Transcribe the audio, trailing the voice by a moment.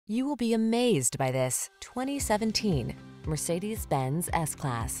You will be amazed by this 2017 Mercedes-Benz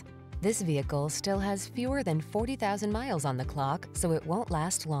S-Class. This vehicle still has fewer than 40,000 miles on the clock, so it won't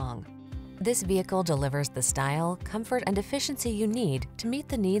last long. This vehicle delivers the style, comfort, and efficiency you need to meet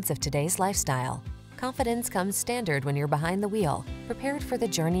the needs of today's lifestyle. Confidence comes standard when you're behind the wheel, prepared for the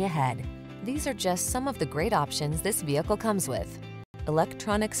journey ahead. These are just some of the great options this vehicle comes with: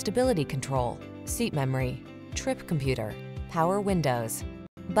 electronic stability control, seat memory, trip computer, power windows,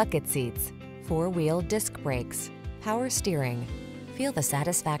 bucket seats, four-wheel disc brakes, power steering. Feel the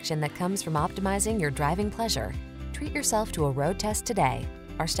satisfaction that comes from optimizing your driving pleasure. Treat yourself to a road test today.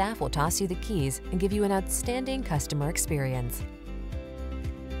 Our staff will toss you the keys and give you an outstanding customer experience.